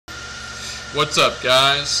What's up,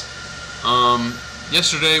 guys?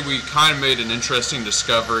 Yesterday we kind of made an interesting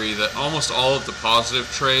discovery that almost all of the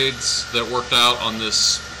positive trades that worked out on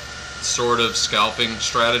this sort of scalping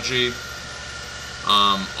strategy,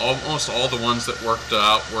 almost all the ones that worked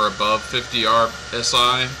out were above 50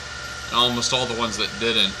 RSI, and almost all the ones that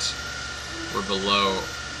didn't were below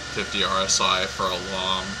 50 RSI for a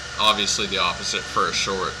long, obviously the opposite for a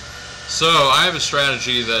short. So I have a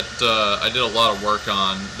strategy that I did a lot of work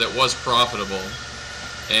on that was profitable,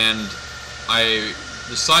 and I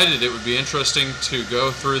decided it would be interesting to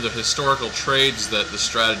go through the historical trades that the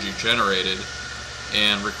strategy generated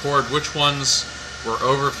and record which ones were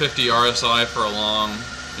over 50 RSI for a long,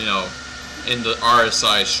 in the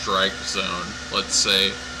RSI strike zone, let's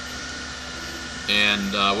say,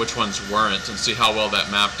 and which ones weren't, and see how well that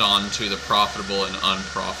mapped on to the profitable and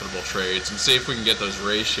unprofitable trades, and see if we can get those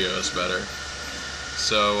ratios better.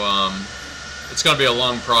 So it's going to be a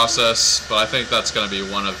long process, but I think that's going to be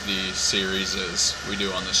one of the series we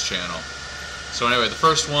do on this channel. So anyway, the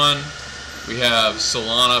first one, we have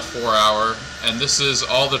Solana 4-hour, and this is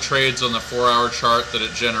all the trades on the 4-hour chart that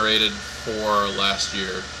it generated for last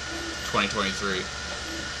year, 2023.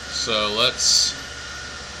 So let's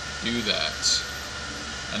do that.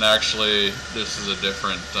 And actually, this is a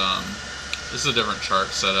different chart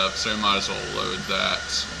setup, so we might as well load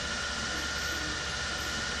that.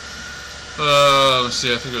 Let's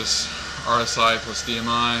see, I think it was RSI plus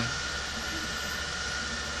DMI.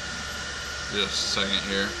 Just a second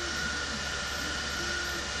here.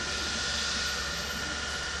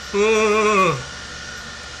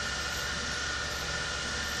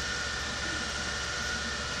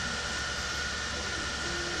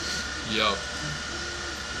 Yup.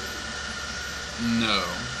 No.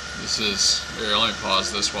 This is... Here, let me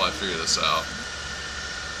pause this while I figure this out.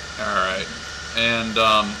 Alright. And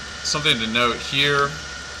something to note here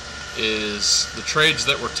is the trades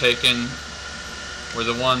that were taken were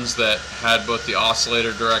the ones that had both the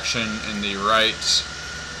oscillator direction and the right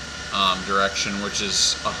direction, which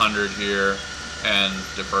is 100 here, and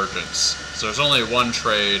divergence. So there's only one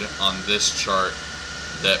trade on this chart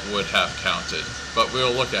that would have counted, but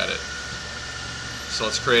we'll look at it. So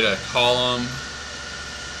let's create a column.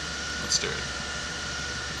 Let's do it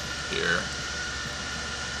here.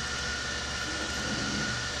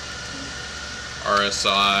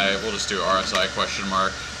 RSI, we'll just do RSI question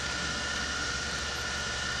mark.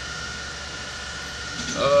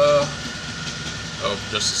 Oh,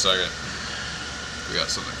 just a second. We got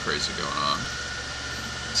something crazy going on.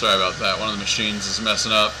 Sorry about that, one of the machines is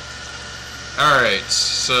messing up. Alright,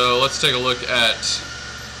 so let's take a look at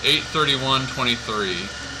 8:31:23.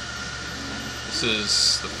 This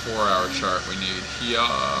is the 4-hour chart we need here.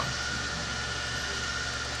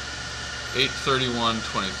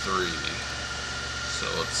 8:31:23. So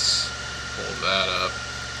let's pull that up.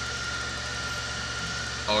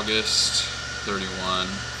 August 31.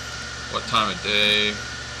 What time of day?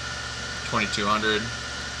 2200.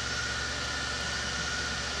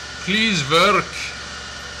 Please work.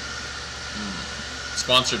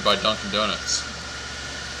 Sponsored by Dunkin' Donuts.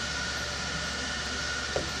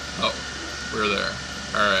 Oh, we're there.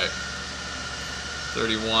 Alright.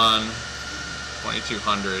 31,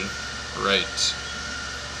 2200. Right.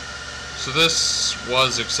 So this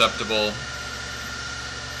was acceptable.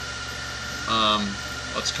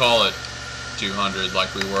 Let's call it 200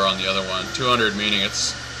 like we were on the other one. 200 meaning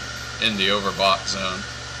it's in the overbought zone.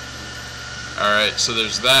 Alright, so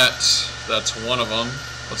there's that. That's one of them.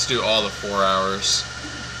 Let's do all the 4 hours.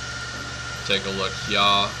 Take a look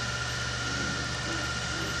here.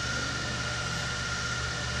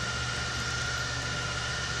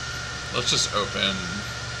 Let's just open.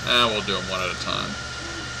 We'll do them one at a time.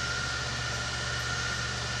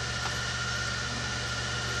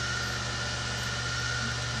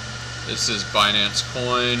 This is Binance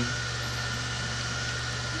Coin.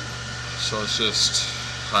 So let's just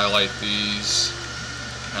highlight these,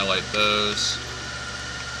 highlight those.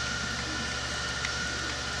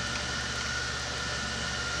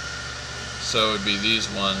 So it would be these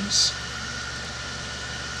ones.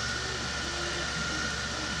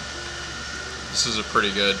 This is a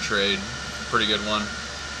pretty good trade, pretty good one.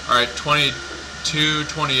 Alright, 22,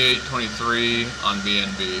 28, 23 on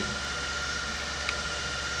BNB.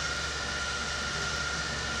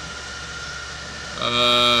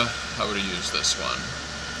 How would I use this one?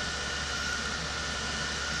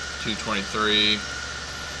 223.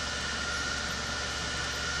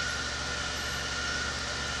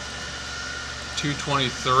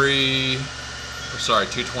 223. Or sorry,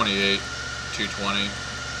 228. 220.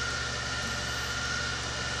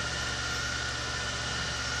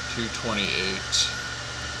 228,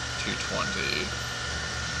 220.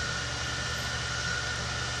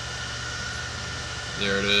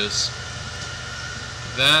 There it is.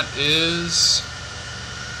 That is...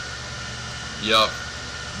 Yup.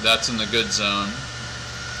 That's in the good zone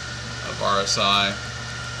of RSI.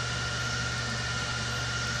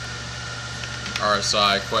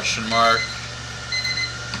 RSI question mark.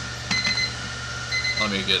 Let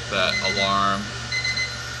me get that alarm.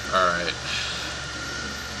 Alright.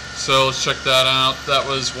 So let's check that out. That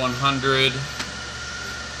was 100.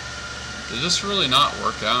 Did this really not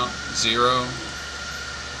work out? 0.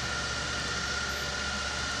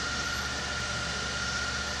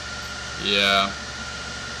 Yeah.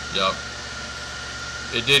 Yup.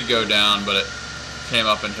 It did go down, but it came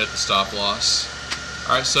up and hit the stop loss.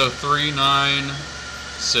 Alright, so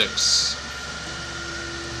 396.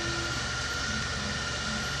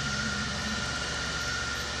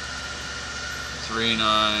 Three,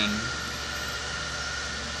 9,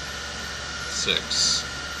 6.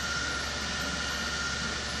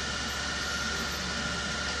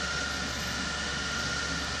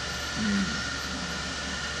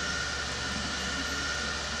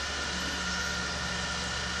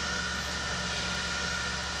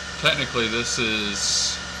 Technically this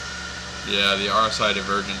is, yeah, the RSI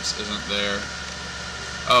divergence isn't there.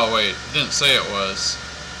 Oh wait, it didn't say it was.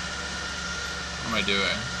 What am I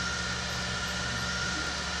doing?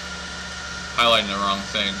 Highlighting the wrong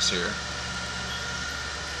things here.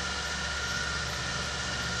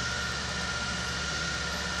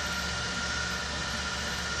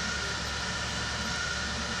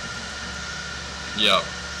 Yep,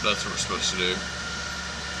 that's what we're supposed to do.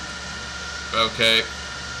 Okay.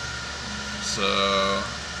 So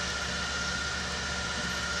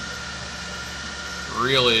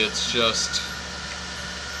really it's just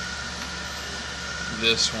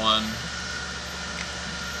this one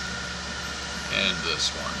and this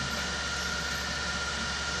one.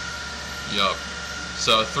 Yup.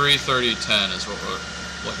 So 330.10 is what we're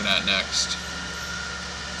looking at next.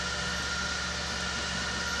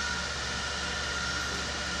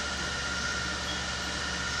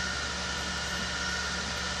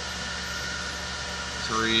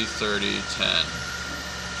 $330.10.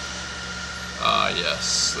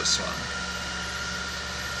 Yes, this one.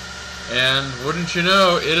 And wouldn't you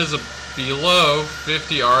know, it is below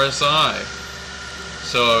 50 RSI.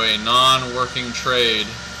 So a non-working trade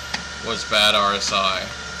was bad RSI.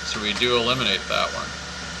 So we do eliminate that one.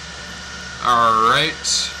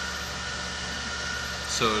 Alright.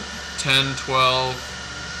 So 10, 12.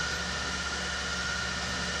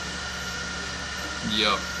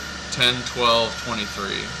 Yup. 10, 12,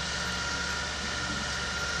 23.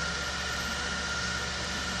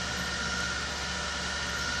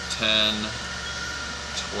 10,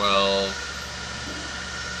 12,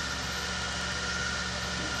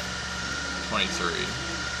 23.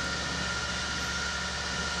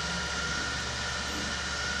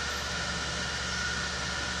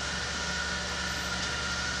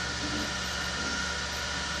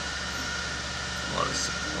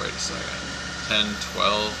 Wait a second. 10,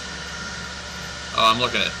 12. Oh, I'm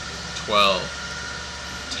looking at 12.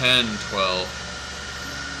 10, 12.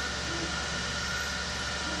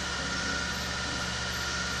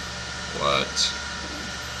 What?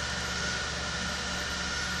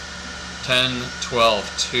 10,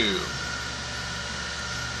 12, 2.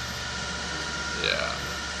 Yeah.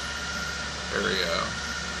 There we go.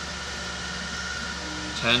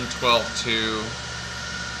 10, 12, 2.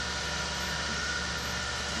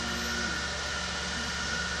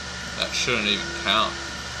 That shouldn't even count.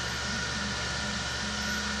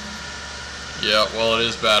 Yeah, well, it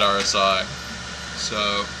is bad RSI.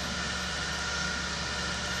 So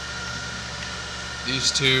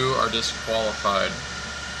these two are disqualified.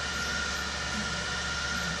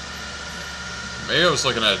 Maybe I was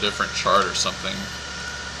looking at a different chart or something.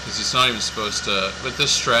 Because it's not even supposed to, with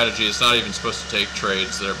this strategy, it's not even supposed to take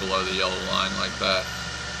trades that are below the yellow line like that.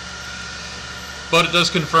 But it does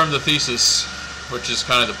confirm the thesis, which is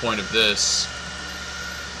kind of the point of this.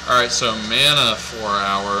 Alright, so mana 4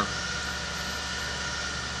 hour.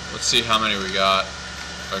 Let's see how many we got.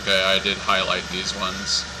 Okay, I did highlight these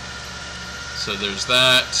ones. So there's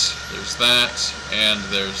that, and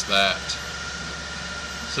there's that.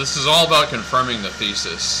 So this is all about confirming the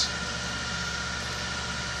thesis.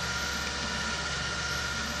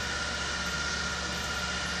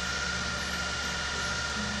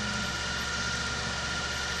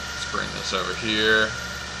 Let's bring this over here.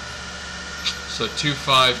 So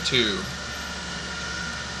 252.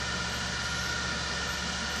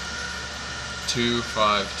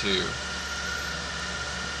 252.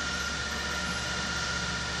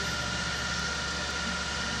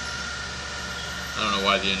 I don't know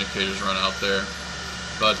why the indicators run out there.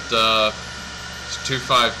 But it's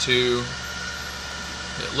 252.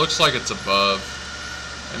 It looks like it's above.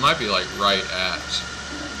 It might be like right at.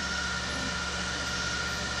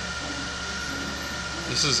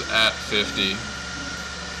 This is at 50.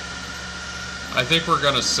 I think we're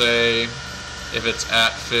gonna say if it's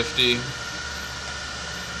at 50,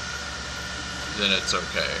 then it's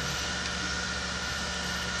okay.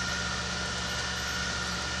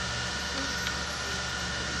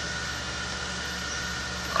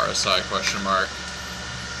 RSI question mark.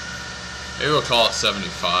 Maybe we'll call it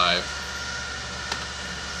 75.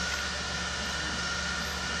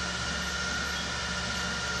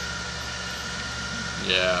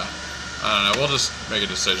 Yeah, I don't know, we'll just make a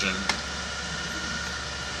decision.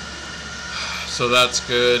 So that's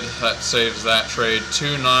good, that saves that trade.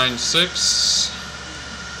 296.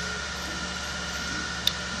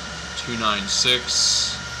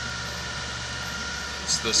 296.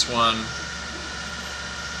 It's this one.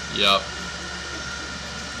 Yep.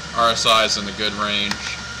 RSI is in the good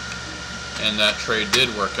range, and that trade did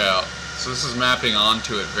work out. So this is mapping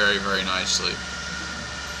onto it very, very nicely.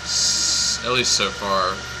 At least so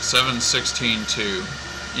far. 7.16.2.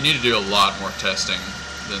 You need to do a lot more testing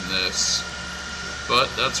than this, but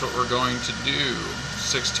that's what we're going to do.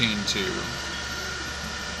 16.2.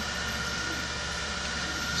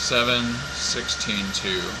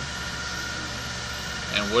 7.16.2.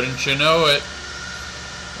 And wouldn't you know it?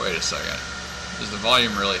 Wait a second. Is the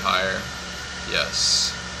volume really higher?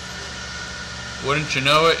 Yes. Wouldn't you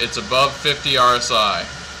know it? It's above 50 RSI.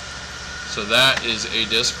 So that is a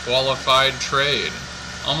disqualified trade.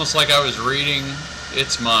 Almost like I was reading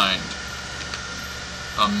its mind.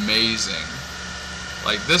 Amazing.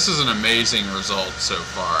 Like, this is an amazing result so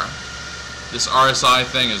far. This RSI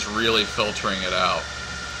thing is really filtering it out.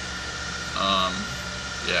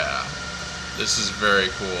 Yeah. This is very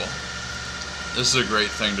cool. This is a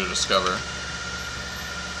great thing to discover.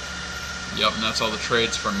 Yep, and that's all the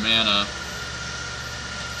trades for Mana.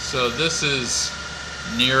 So this is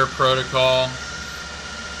near protocol.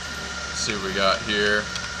 Let's see what we got here.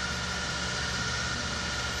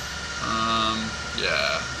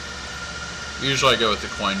 Yeah. Usually I go with the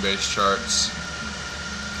Coinbase charts.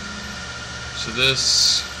 So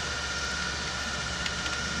this,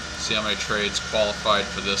 see how many trades qualified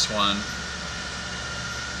for this one.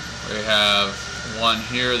 We have one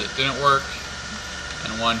here that didn't work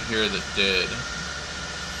and one here that did.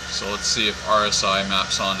 So let's see if RSI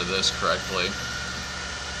maps onto this correctly.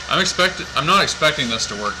 I'm not expecting this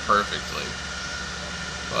to work perfectly,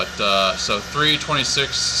 but so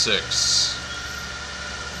 326.6.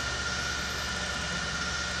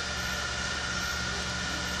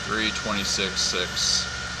 326.6.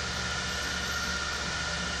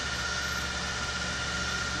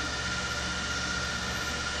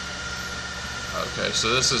 Okay,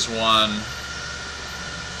 so this is one.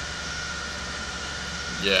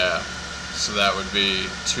 Yeah, so that would be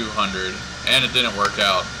 200, and it didn't work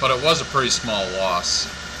out, but it was a pretty small loss,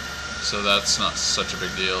 so that's not such a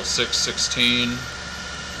big deal. 616.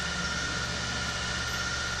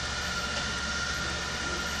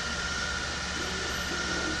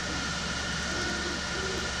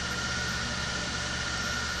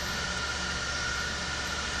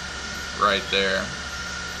 Right there.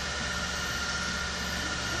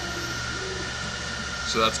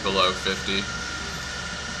 So that's below 50.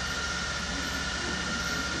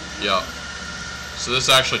 Yep. So this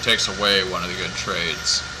actually takes away one of the good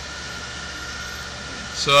trades.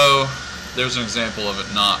 So there's an example of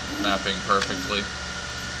it not mapping perfectly.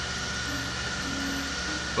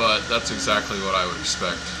 But that's exactly what I would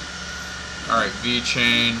expect. Alright,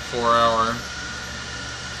 V-chain, 4 hour.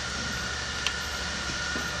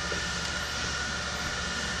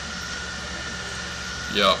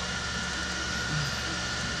 Yep.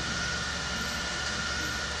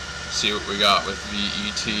 See what we got with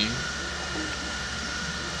VET.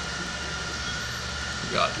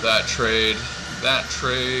 We got that trade, that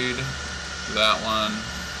one,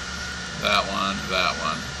 that one, that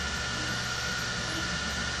one.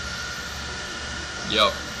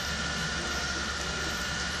 Yep.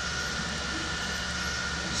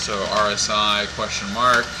 So RSI question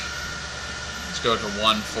mark. Let's go to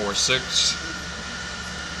 146.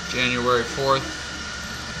 January 4th.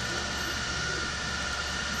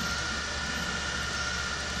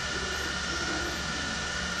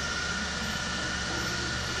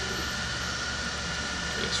 I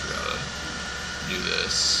guess we gotta do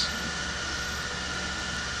this.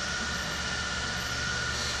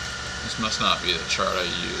 This must not be the chart I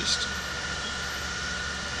used.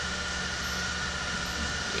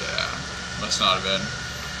 Yeah, must not have been.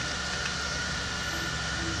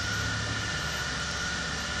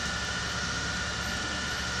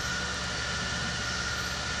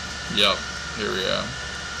 Yep, here we go.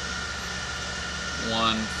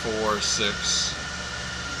 1, 4, 6.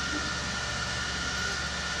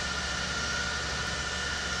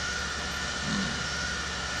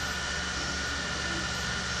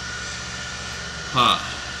 Huh.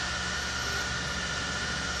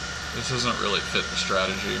 This doesn't really fit the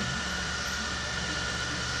strategy.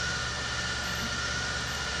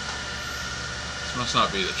 This must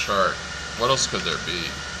not be the chart. What else could there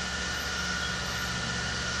be?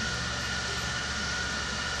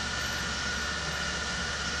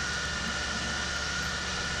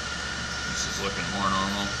 This is looking more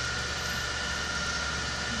normal.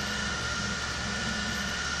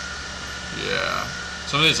 Yeah.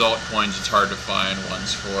 Some of these altcoins, it's hard to find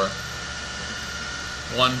ones for.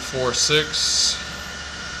 1, 4, 6.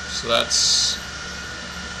 So that's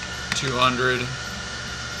 200.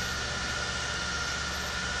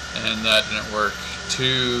 And that didn't work.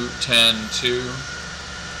 2, 10, 2.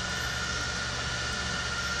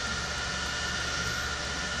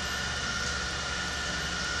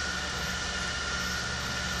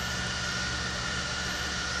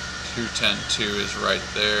 Two, 10, 2 is right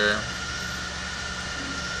there.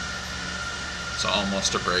 It's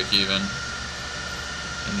almost a break even.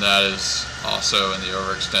 And that is also in the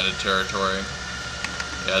overextended territory.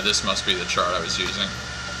 Yeah, this must be the chart I was using.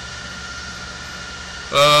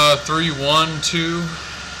 3, 1, 2.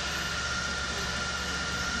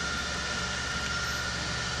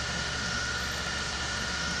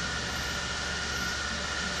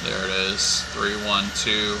 There it is. 3, 1,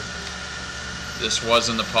 2. This was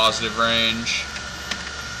in the positive range.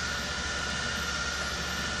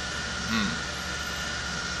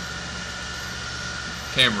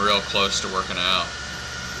 Came real close to working out.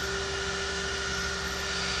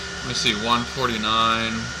 Let me see,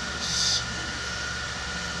 149.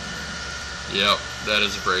 Yep, that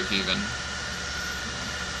is a break even.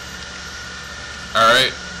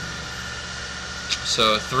 Alright.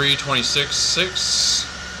 So 326.6.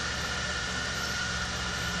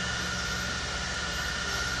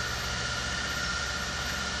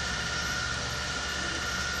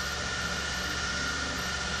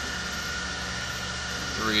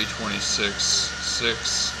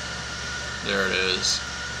 $326.6. There it is.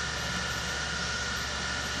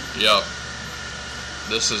 Yep.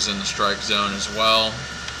 This is in the strike zone as well.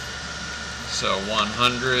 So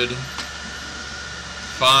 100,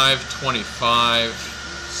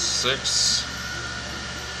 525.6.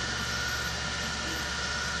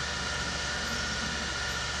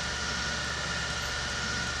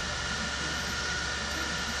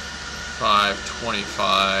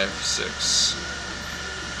 $525.6.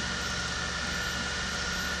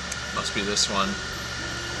 Must be this one.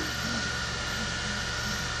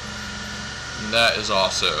 And that is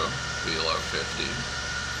also below 50.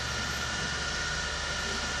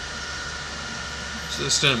 So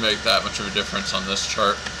this didn't make that much of a difference on this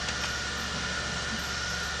chart.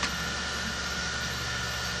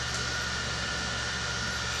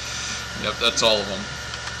 Yep, that's all of them.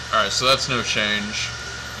 Alright, so that's no change.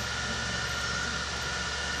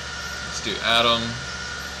 Let's do Atom,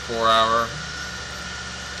 4 hour.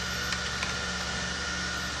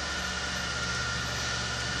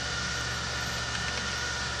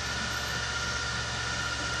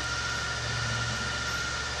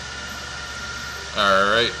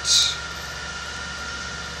 Alright,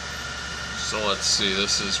 so let's see,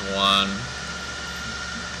 this is 1,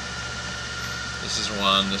 this is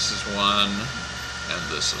 1, this is 1, and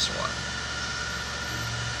this is 1.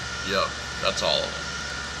 Yep, that's all of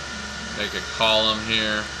them. Make a column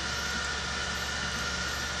here,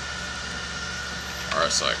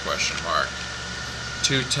 RSI question mark,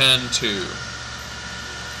 210.2.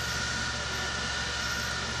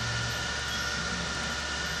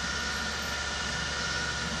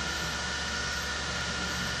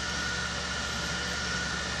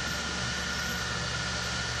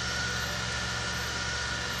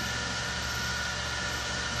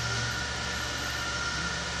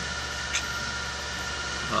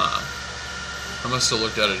 I must have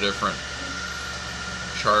looked at a different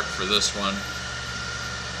chart for this one.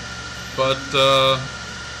 But,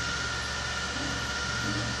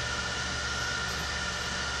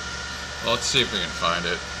 well, let's see if we can find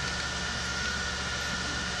it.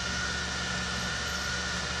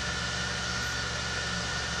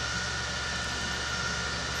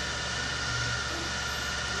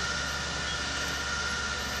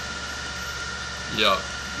 Yep,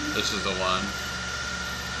 this is the one.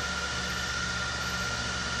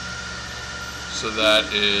 So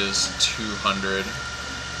that is 200.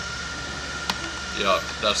 Yep,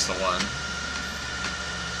 that's the one.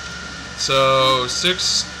 So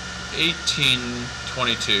 618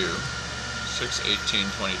 22.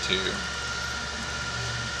 6/18/22.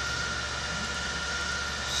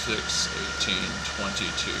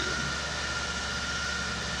 6/18/22.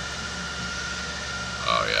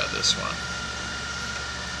 Oh yeah, this one.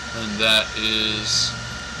 And that is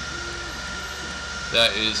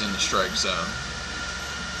in the strike zone.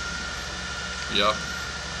 Yep.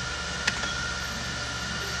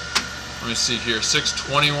 Let me see here.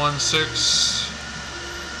 6/21/6.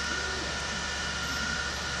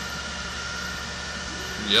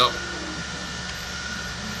 Yep.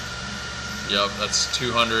 Yep, that's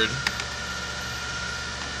 200.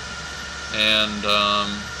 And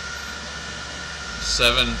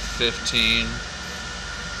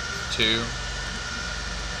 7/15/2.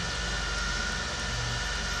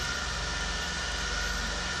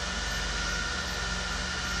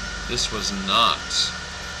 This was not.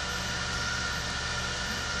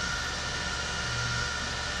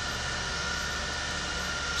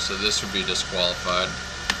 So this would be disqualified.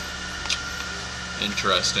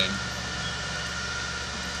 Interesting.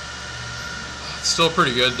 It's still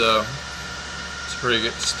pretty good though. It's pretty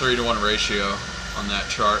good. It's 3-to-1 ratio on that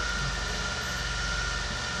chart.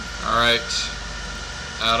 Alright.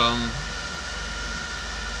 Adam.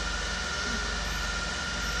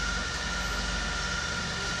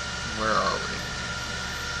 Where are we?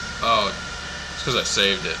 Oh, it's because I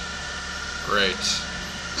saved it. Great.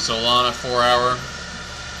 Solana 4-hour.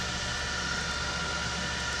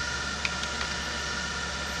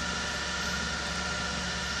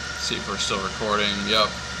 See if we're still recording. Yep.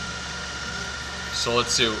 So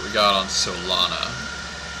let's see what we got on Solana.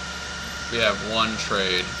 We have one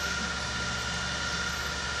trade.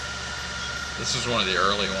 This is one of the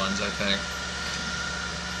early ones, I think.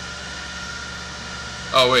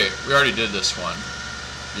 Oh wait, we already did this one.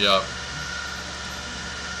 Yep.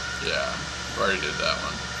 Yeah, we already did that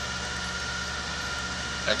one.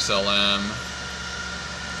 XLM.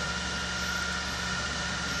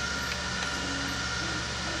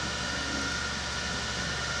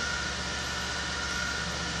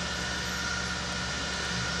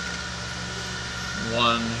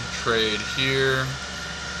 One trade here,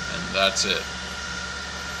 and that's it.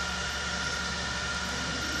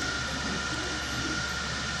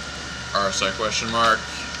 RSI question mark.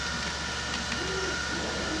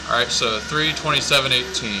 Alright, so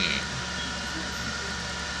 3/27/18.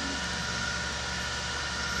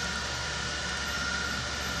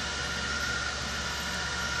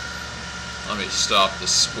 Let me stop the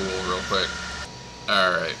spool real quick.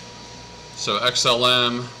 Alright. So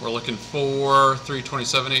XLM, we're looking for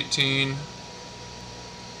 3/27/18.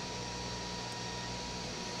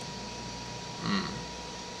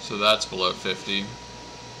 So that's below 50.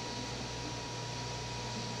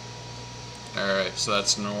 Alright, so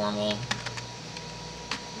that's normal.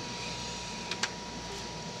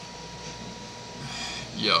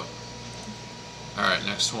 Yup. Alright,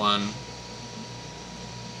 next one.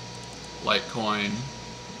 Litecoin.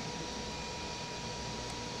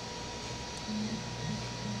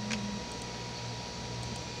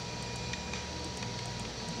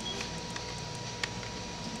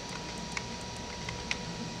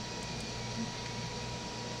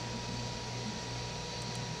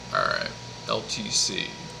 Alright, LTC.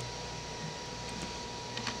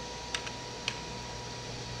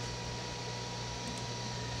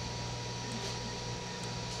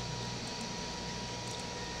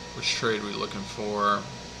 Which trade are we looking for?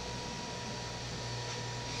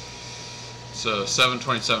 So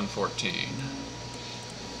 7/27/14.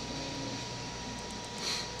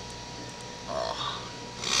 Oh.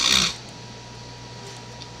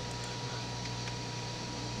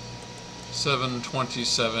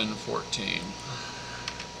 7/27/14.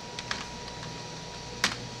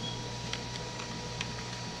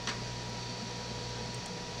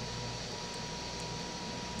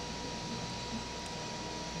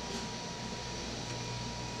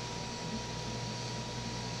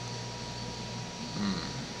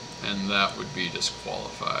 And that would be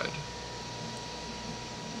disqualified.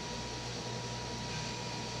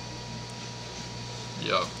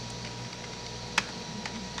 Yup.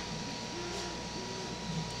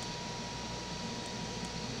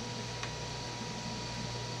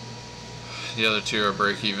 The other two are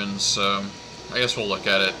break-evens, so I guess we'll look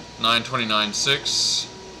at it. 9/29/6.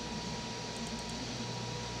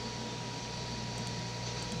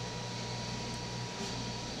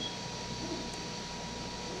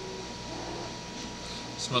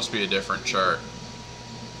 This must be a different chart,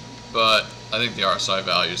 but I think the RSI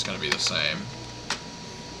value is going to be the same.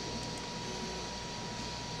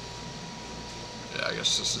 Yeah, I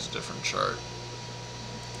guess this is a different chart,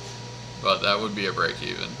 but that would be a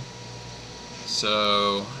break-even.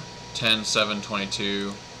 So 10, 7,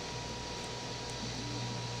 22.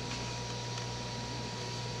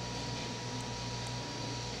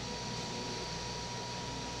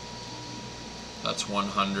 That's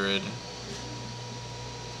 100.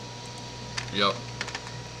 Yep.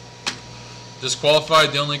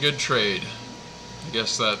 Disqualified the only good trade. I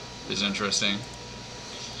guess that is interesting.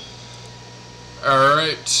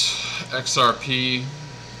 Alright, XRP.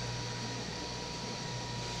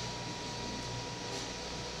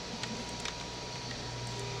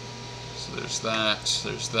 So there's that,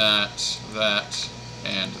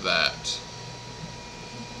 and that.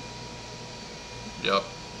 Yep.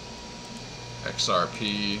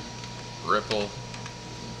 XRP, Ripple.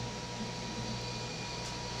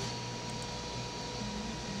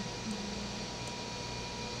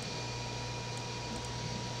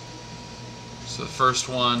 So the first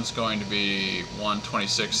one's going to be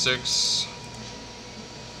 126.6.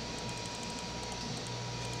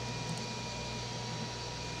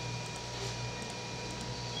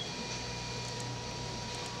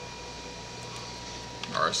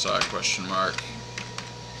 RSI question mark.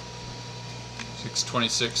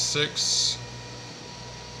 626.6.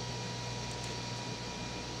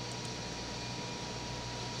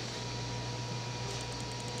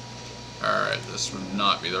 Alright, this would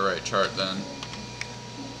not be the right chart then.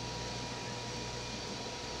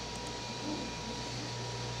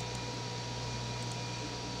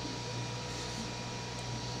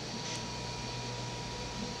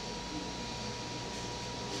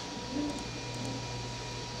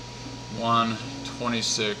 One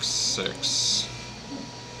 26.6.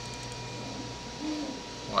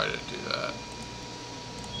 Why did it do that?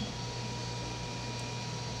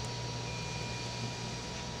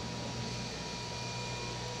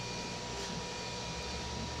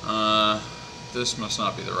 This must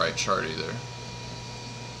not be the right chart either.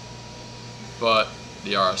 But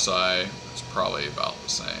the RSI is probably about the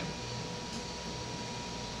same.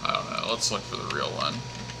 I don't know. Let's look for the real one.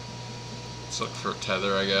 Let's look for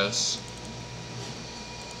Tether, I guess.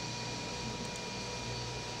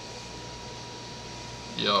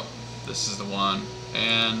 Yup, this is the one.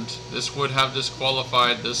 And this would have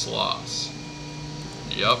disqualified this loss.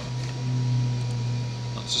 Yup.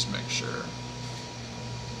 Let's just make sure.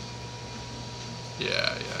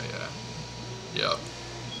 Yeah. Yup.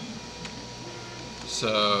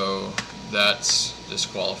 So that's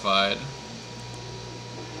disqualified,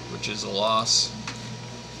 which is a loss.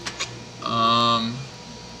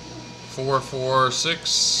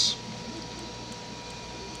 446.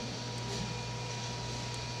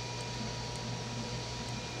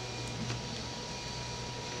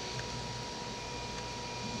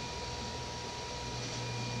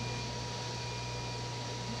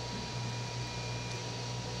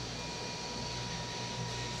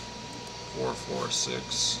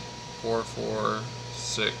 Four, four,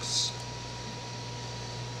 six.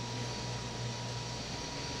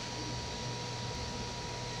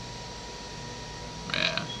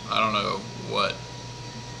 Man, I don't know what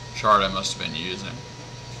chart I must have been using.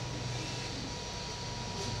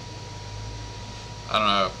 I don't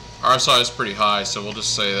know. RSI is pretty high, so we'll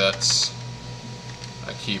just say that's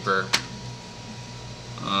a keeper.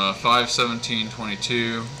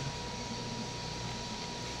 517.22.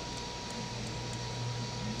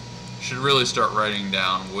 Should really start writing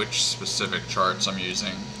down which specific charts I'm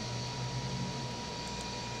using.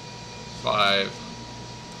 Wait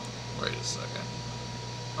a second.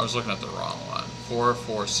 I was looking at the wrong one.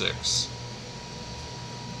 446.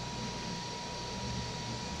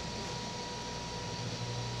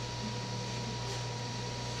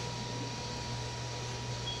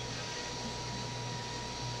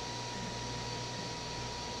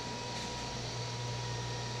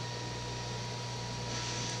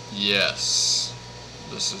 Yes,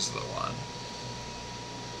 this is the one.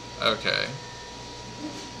 Okay.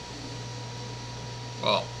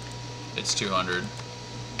 Well, it's 200.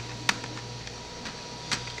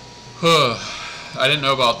 I didn't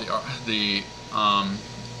know about the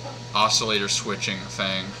oscillator switching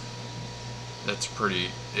thing. That's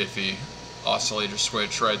pretty iffy. Oscillator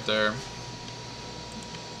switch right there.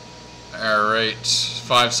 Alright,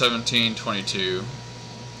 517.22.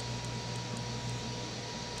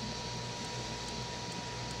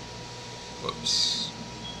 Whoops.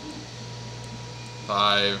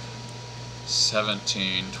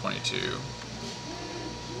 517.22.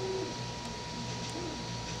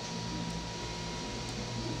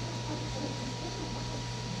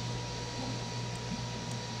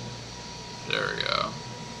 There we go.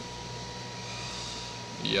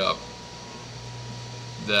 Yup.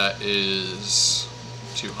 That is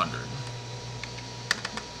 200.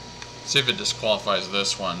 See if it disqualifies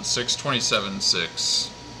this one. 627.6.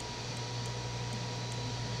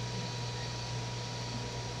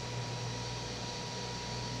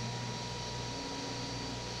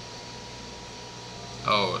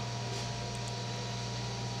 Oh,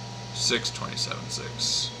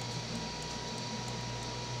 627.6.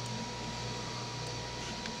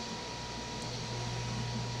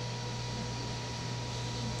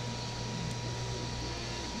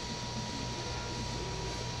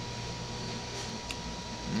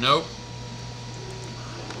 Nope.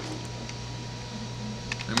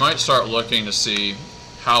 We might start looking to see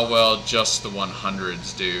how well just the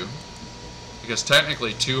 100s do. Because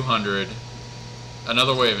technically 200,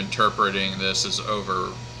 another way of interpreting this is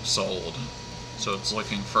oversold. So it's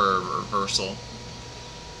looking for a reversal.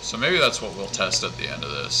 So maybe that's what we'll test at the end of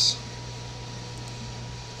this.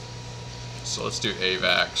 So let's do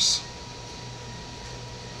AVAX.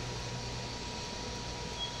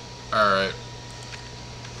 Alright.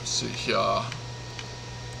 Let's see here.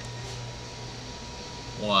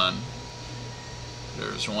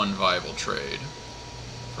 There's one viable trade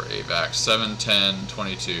for AVAX.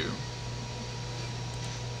 710.22.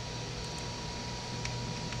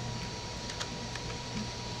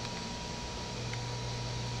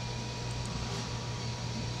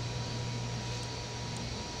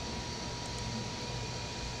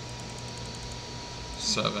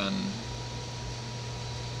 $7,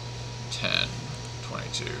 10,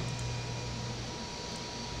 22.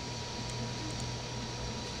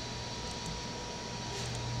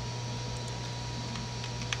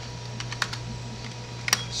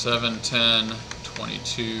 $7, 10,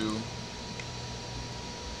 22.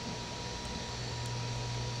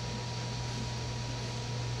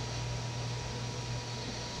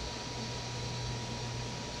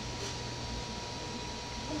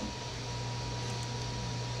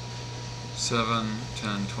 $7,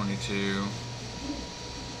 10, 22.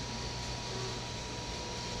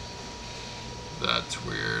 That's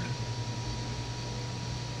weird.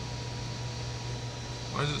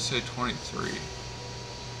 Why does it say 23?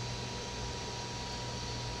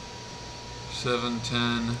 7,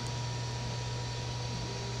 10.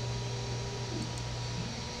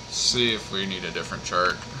 Let's see if we need a different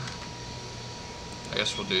chart. I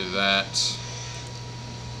guess we'll do that.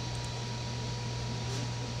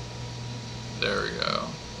 There we go.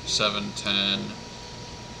 7, 10.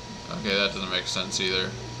 Okay, that doesn't make sense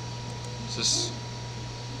either. This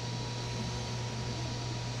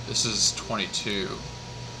is 22.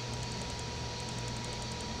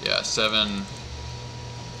 Yeah, 7,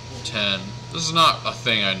 10. This is not a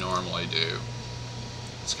thing I normally do.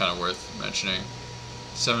 It's kind of worth mentioning.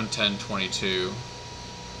 7, 10, 22.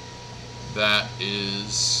 That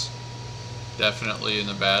is definitely in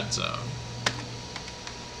the bad zone.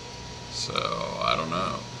 So, I don't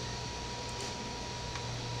know.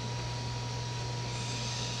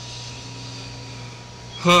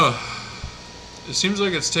 It seems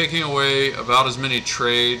like it's taking away about as many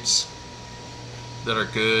trades that are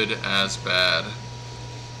good as bad.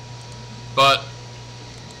 But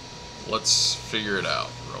let's figure it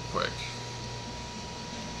out real quick.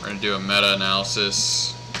 We're going to do a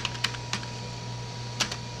meta-analysis.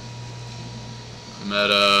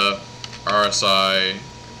 Meta RSI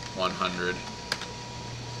 100.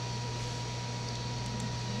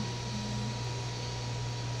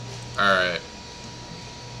 Alright.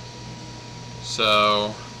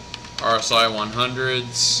 So, RSI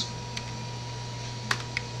 100s,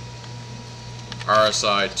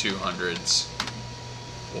 RSI 200s.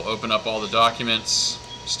 We'll open up all the documents.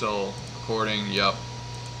 Still recording, yep.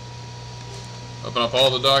 Open up all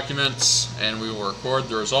the documents and we will record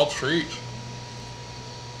the results for each.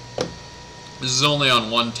 This is only on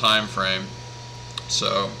one time frame,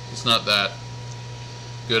 so it's not that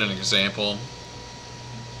good an example.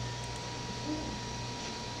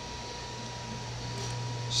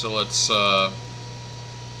 So let's, alright,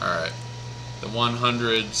 the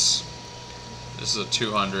 100s, this is a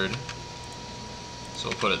 200, so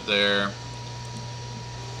we'll put it there.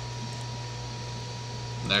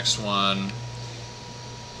 Next one,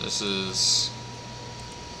 this is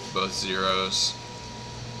both zeros.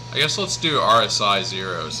 I guess let's do RSI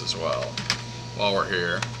zeros as well, while we're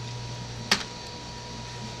here.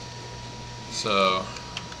 So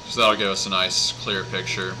that'll give us a nice clear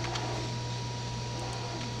picture.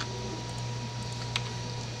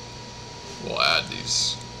 We'll add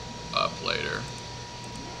these up later.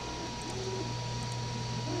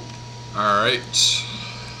 Alright.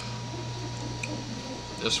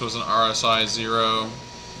 This was an RSI 0.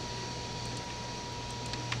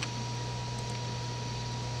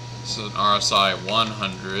 This is an RSI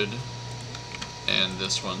 100. and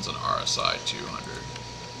this one's an RSI 200.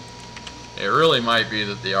 It really might be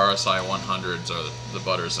that the RSI 100s are the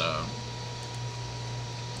butter zone.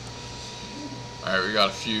 Alright, we got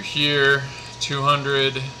a few here.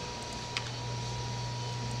 200.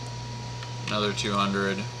 Another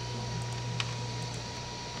 200.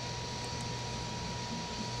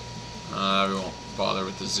 We won't bother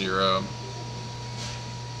with the 0.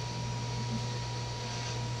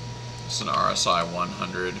 It's an RSI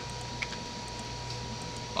 100.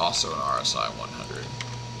 Also an RSI 100.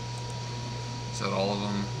 Is that all of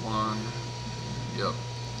them? One. Yep.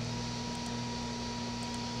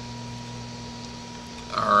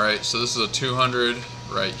 Alright, so this is a 200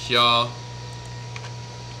 right here.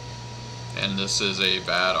 And this is a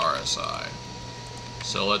bad RSI.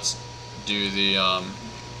 So let's do the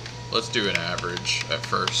let's do an average at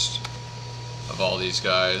first of all these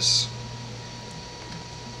guys.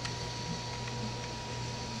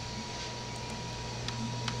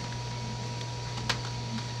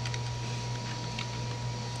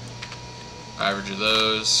 Average of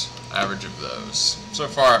those, average of those. So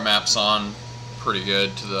far it maps on pretty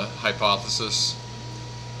good to the hypothesis.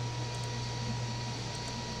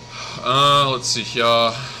 Let's see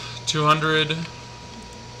here. 200,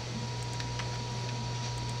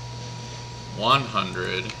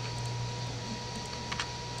 100,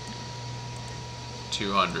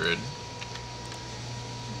 200,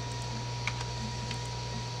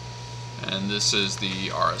 and this is the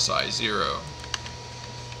RSI 0.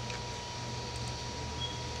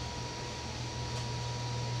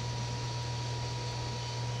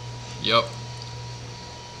 Yep.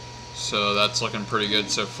 So that's looking pretty good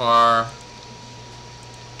so far.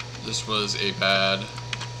 This was a bad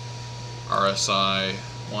RSI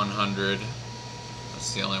 100.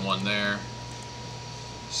 That's the only one there.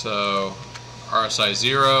 So RSI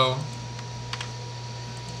 0,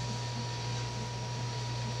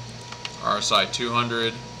 RSI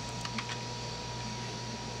 200.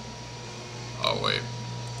 Oh wait,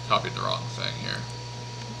 copied the wrong thing here.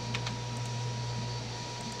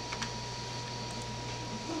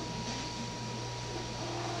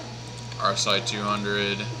 RSI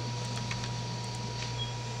 200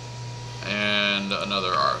 and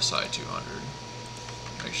another RSI 200.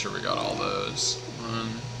 Make sure we got all those.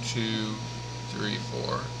 1, 2, 3,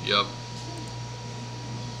 4. Yep.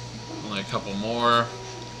 Only a couple more.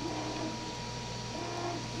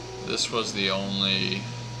 This was the only.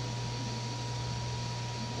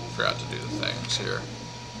 Forgot to do the things here.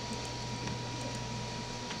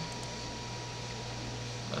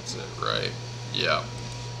 That's it, right? Yeah.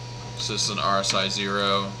 So this is an RSI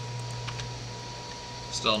 0.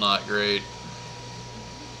 Still not great.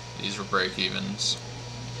 These were break-evens.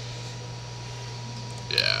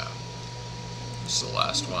 Yeah. This is the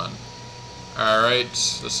last one. Alright,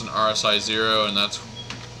 this is an RSI 0 and that's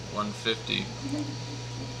 150.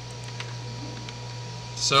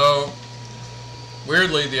 So,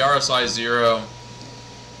 weirdly, the RSI 0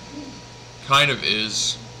 kind of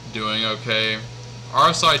is doing okay.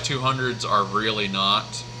 RSI 200s are really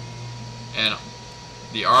not. And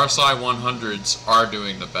the RSI 100s are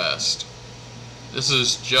doing the best. This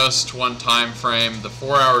is just one time frame. The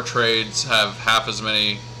 4-hour trades have half as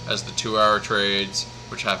many as the 2-hour trades,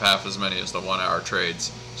 which have half as many as the 1-hour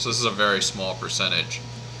trades. So this is a very small percentage.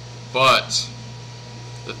 But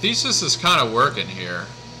the thesis is kind of working here.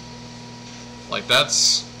 Like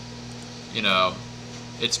that's, you know,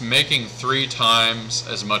 it's making 3 times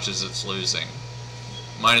as much as it's losing.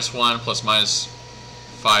 -1 plus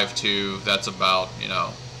 -5.2, that's about, you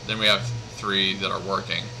know, then we have 3 that are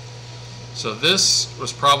working. So this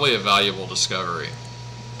was probably a valuable discovery.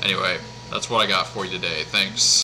 Anyway, that's what I got for you today. Thanks.